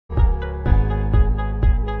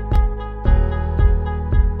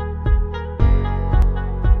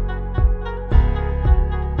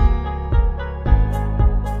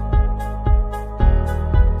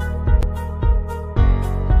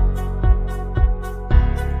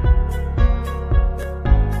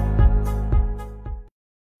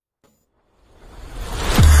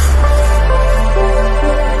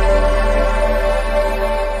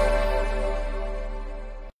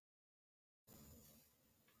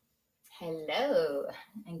Hello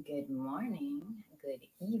and good morning, good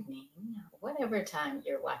evening, whatever time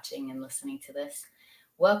you're watching and listening to this.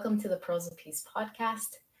 Welcome to the Pearls of Peace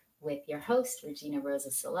podcast with your host, Regina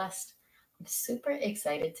Rosa Celeste. I'm super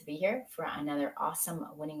excited to be here for another awesome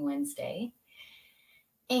Winning Wednesday.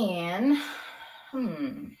 And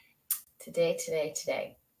today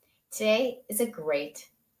is a great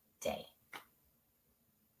day.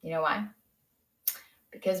 You know why?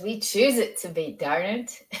 Because we choose it to be, darn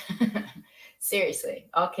it. Seriously,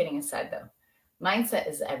 all kidding aside though, mindset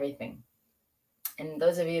is everything. And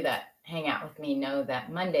those of you that hang out with me know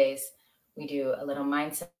that Mondays we do a little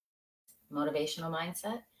mindset, motivational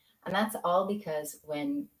mindset. And that's all because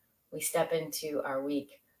when we step into our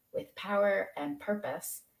week with power and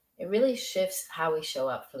purpose, it really shifts how we show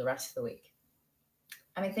up for the rest of the week.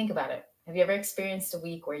 I mean, think about it. Have you ever experienced a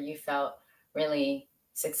week where you felt really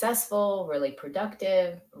successful, really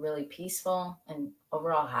productive, really peaceful, and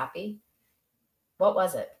overall happy? What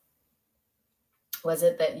was it? Was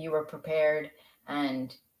it that you were prepared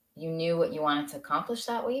and you knew what you wanted to accomplish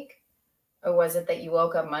that week? Or was it that you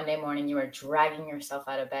woke up Monday morning, you were dragging yourself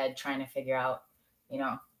out of bed, trying to figure out,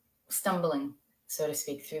 stumbling, so to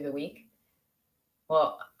speak, through the week?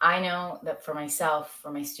 Well, I know that for myself,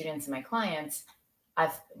 for my students and my clients,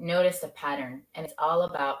 I've noticed a pattern, and it's all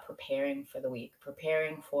about preparing for the week,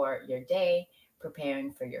 preparing for your day,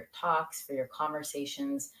 preparing for your talks, for your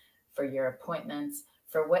conversations, for your appointments,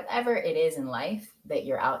 for whatever it is in life that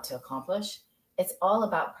you're out to accomplish. It's all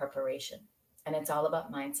about preparation, and it's all about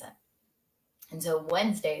mindset. And so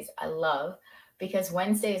Wednesdays I love because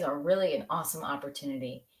Wednesdays are really an awesome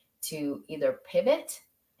opportunity to either pivot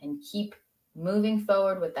and keep moving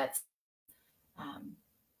forward with that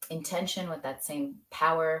intention, with that same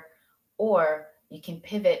power, or you can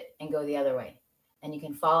pivot and go the other way. And you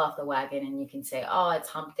can fall off the wagon and you can say, oh, it's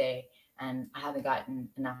hump day and I haven't gotten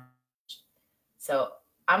enough. So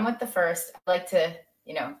I'm with the first. I like to,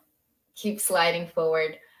 keep sliding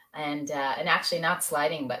forward and actually not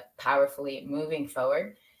sliding, but powerfully moving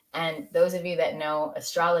forward. And those of you that know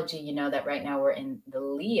astrology, you know that right now we're in the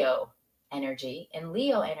Leo energy. And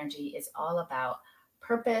Leo energy is all about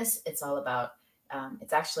purpose. It's all about,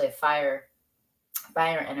 it's actually a fire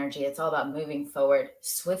energy. It's all about moving forward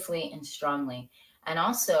swiftly and strongly, and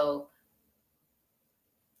also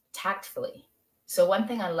tactfully. So one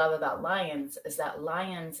thing I love about lions is that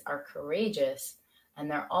lions are courageous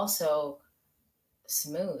and they're also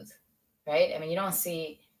smooth, right? I mean, you don't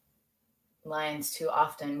see lions too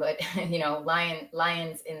often, but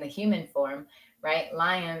lions in the human form, right?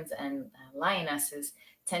 Lions and lionesses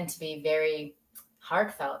tend to be very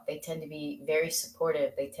heartfelt. They tend to be very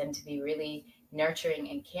supportive. They tend to be really nurturing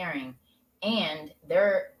and caring, and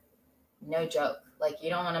they're no joke. Like, you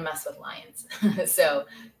don't want to mess with lions. So,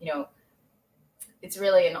 it's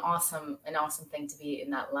really an awesome thing to be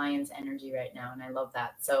in that lion's energy right now. And I love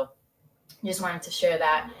that. So just wanted to share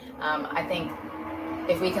that. I think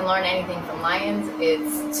if we can learn anything from lions,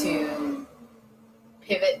 it's to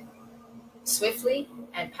pivot swiftly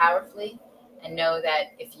and powerfully and know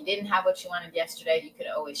that if you didn't have what you wanted yesterday, you could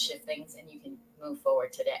always shift things and you can move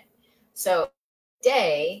forward today. So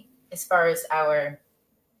today, as far as our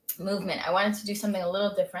movement, I wanted to do something a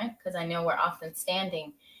little different because I know we're often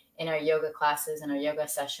standing in our yoga classes and our yoga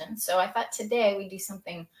sessions. So I thought today we'd do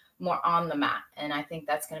something more on the mat. And I think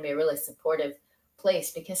that's going to be a really supportive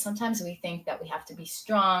place because sometimes we think that we have to be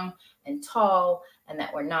strong and tall and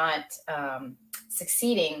that we're not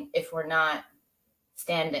succeeding if we're not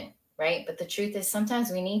standing, right? But the truth is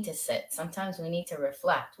sometimes we need to sit. Sometimes we need to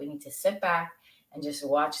reflect. We need to sit back and just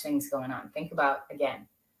watch things going on. Think about, again,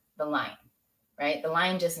 the lion, right? The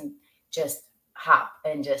lion doesn't just hop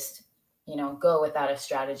and just go without a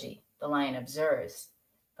strategy. The lion observes,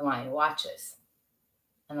 the lion watches,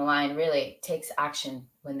 and the lion really takes action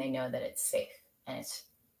when they know that it's safe and it's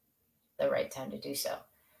the right time to do so.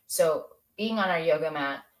 So being on our yoga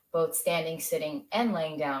mat, both standing, sitting, and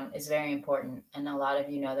laying down is very important. And a lot of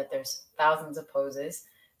you know that there's thousands of poses.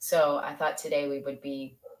 So I thought today we would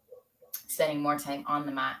be spending more time on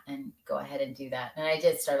the mat and go ahead and do that. And I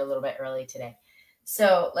did start a little bit early today.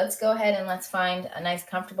 So let's go ahead and let's find a nice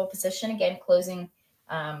comfortable position. Again, closing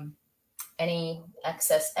any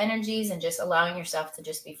excess energies and just allowing yourself to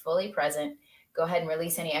just be fully present. Go ahead and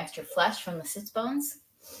release any extra flesh from the sits bones.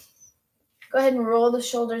 Go ahead and roll the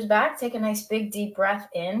shoulders back. Take a nice big deep breath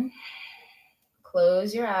in.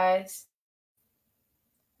 Close your eyes.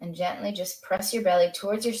 And gently just press your belly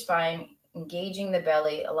towards your spine, engaging the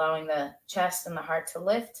belly, allowing the chest and the heart to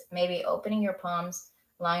lift, maybe opening your palms,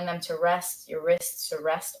 allowing them to rest, your wrists to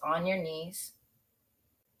rest on your knees.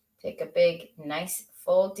 Take a big, nice,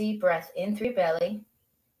 full, deep breath in through your belly.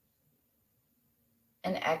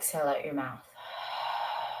 And exhale out your mouth.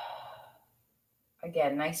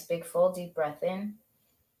 Again, nice big full deep breath in.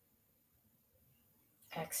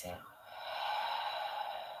 Exhale.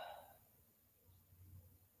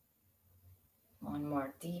 One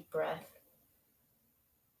more deep breath.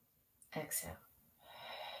 Exhale.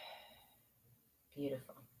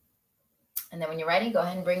 Beautiful. And then when you're ready, go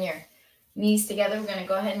ahead and bring your knees together. We're going to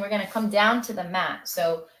go ahead and we're going to come down to the mat.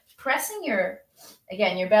 So pressing your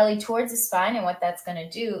belly towards the spine, and what that's going to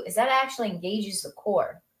do is that actually engages the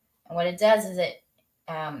core. And what it does is it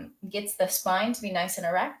gets the spine to be nice and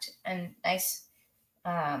erect and nice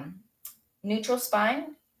neutral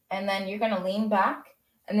spine. And then you're going to lean back,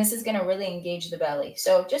 and this is going to really engage the belly.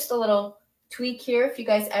 So just a little tweak here. If you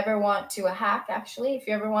guys ever want to, a hack actually, if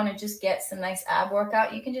you ever want to just get some nice ab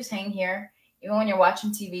workout, you can just hang here, even when you're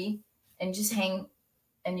watching TV, and just hang,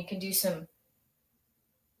 and you can do some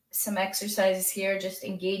exercises here, just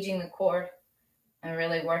engaging the core and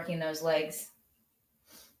really working those legs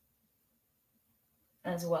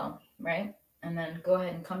as well, right? And then go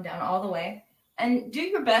ahead and come down all the way. And do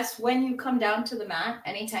your best when you come down to the mat,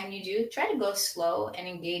 anytime you do, try to go slow and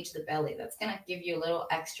engage the belly. That's going to give you a little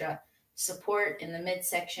extra support in the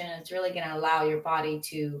midsection. It's really going to allow your body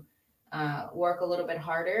to work a little bit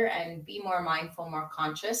harder and be more mindful, more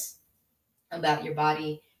conscious about your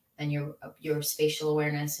body and your spatial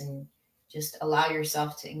awareness, and just allow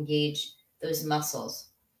yourself to engage those muscles.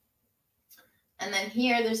 And then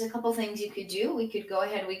here, there's a couple things you could do. We could go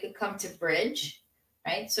ahead, we could come to bridge,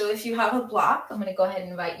 right? So if you have a block, I'm going to go ahead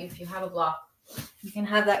and invite you, if you have a block, you can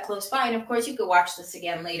have that close by. And of course, you could watch this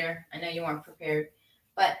again later. I know you weren't prepared,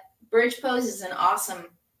 but bridge pose is an awesome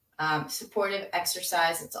supportive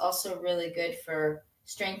exercise. It's also really good for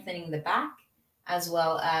strengthening the back, as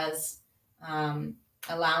well as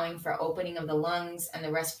allowing for opening of the lungs and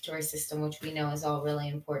the respiratory system, which we know is all really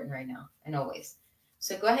important right now and always.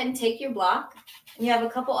 So go ahead and take your block. You have a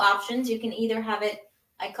couple options. You can either have it,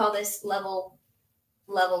 I call this level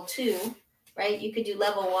 2, right? You could do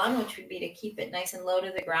level 1, which would be to keep it nice and low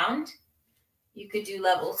to the ground. You could do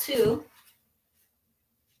level 2.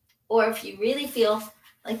 Or if you really feel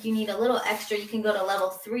like you need a little extra, you can go to level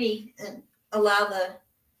 3 and allow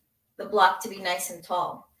the block to be nice and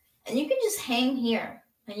tall. And you can just hang here.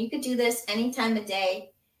 And you could do this any time of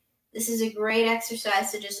day. This is a great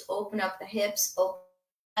exercise to just open up the hips, open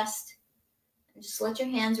the chest, and just let your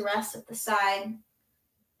hands rest at the side.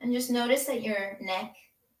 And just notice that your neck,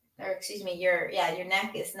 your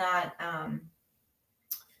neck is not,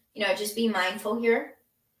 just be mindful here.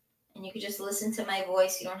 And you could just listen to my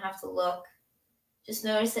voice. You don't have to look. Just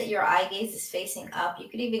notice that your eye gaze is facing up. You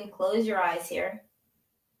could even close your eyes here.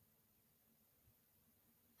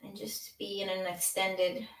 And just be in an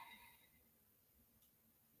extended,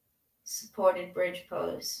 supported bridge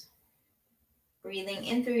pose. Breathing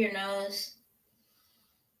in through your nose.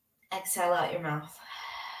 Exhale out your mouth.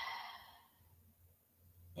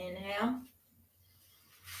 Inhale.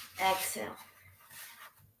 Exhale.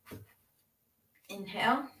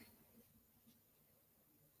 Inhale.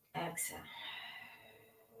 Exhale.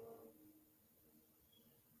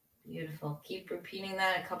 Beautiful. Keep repeating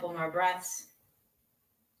that a couple more breaths.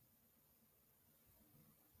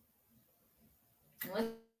 And what's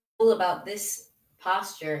cool about this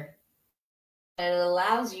posture, it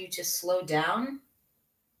allows you to slow down,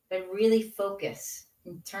 but really focus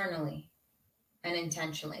internally and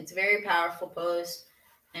intentionally. It's a very powerful pose,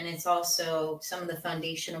 and it's also some of the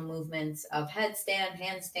foundational movements of headstand,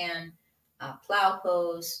 handstand, plow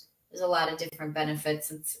pose. There's a lot of different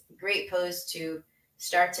benefits. It's a great pose to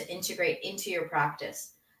start to integrate into your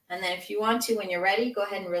practice. And then if you want to, when you're ready, go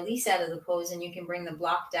ahead and release out of the pose, and you can bring the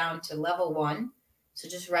block down to level 1. So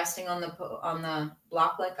just resting on the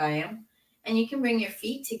block like I am. And you can bring your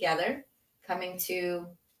feet together, coming to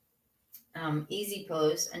easy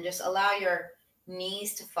pose, and just allow your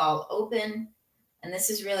knees to fall open. And this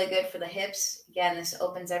is really good for the hips. Again, this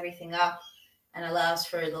opens everything up and allows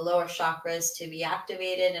for the lower chakras to be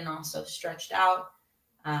activated and also stretched out,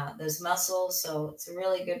 those muscles. So it's a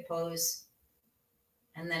really good pose.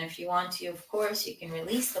 And then if you want to, of course, you can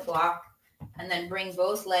release the block and then bring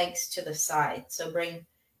both legs to the side. So bring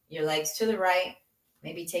your legs to the right,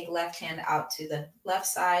 maybe take left hand out to the left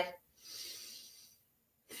side.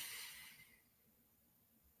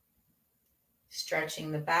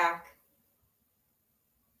 Stretching the back.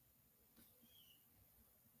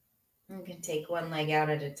 You can take one leg out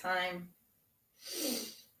at a time.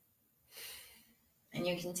 And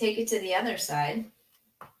you can take it to the other side.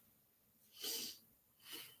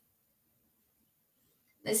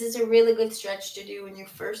 This is a really good stretch to do when you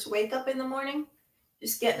first wake up in the morning.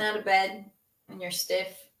 Just getting out of bed when you're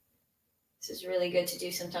stiff. This is really good to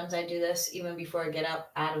do. Sometimes I do this even before I get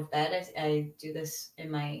up out of bed. I do this in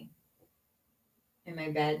my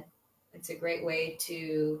bed. It's a great way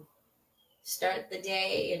to start the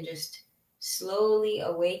day and just slowly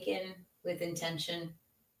awaken with intention.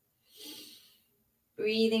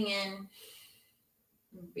 Breathing in,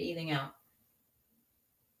 breathing out.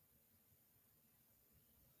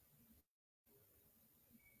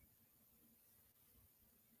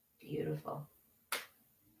 Beautiful.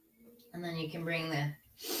 And then you can bring the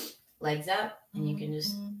legs up and you can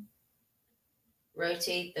just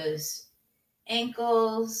rotate those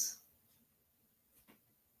ankles.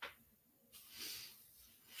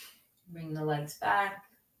 Bring the legs back.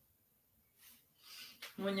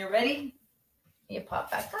 When you're ready, you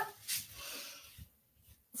pop back up.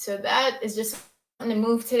 So that is just on the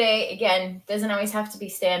move today. Again, doesn't always have to be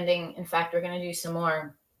standing. In fact, we're going to do some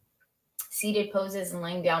more seated poses and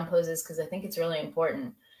laying down poses because I think it's really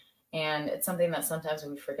important. And it's something that sometimes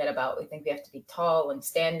we forget about. We think we have to be tall and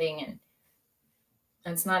standing, and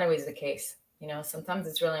it's not always the case. You know, sometimes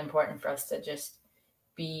it's really important for us to just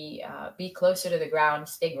be closer to the ground,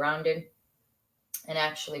 stay grounded, and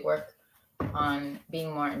actually work on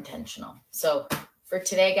being more intentional. So for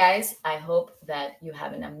today, guys, I hope that you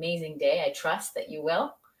have an amazing day. I trust that you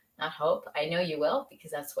will. Not hope. I know you will,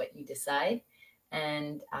 because that's what you decide.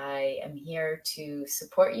 And I am here to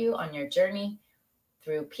support you on your journey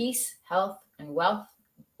through peace, health, and wealth,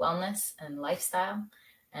 wellness, and lifestyle.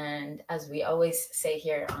 And as we always say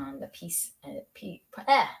here on the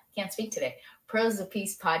Pros of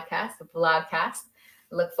Peace podcast, the blogcast,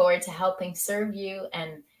 I look forward to helping serve you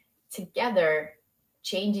and together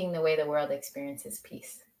changing the way the world experiences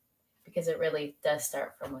peace, because it really does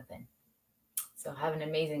start from within. So have an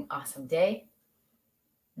amazing, awesome day.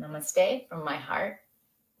 Namaste from my heart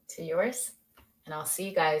to yours. And I'll see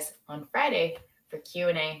you guys on Friday for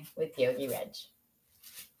Q&A with Yogi Reg.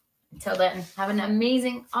 Until then, have an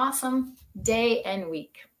amazing, awesome day and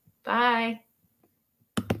week. Bye.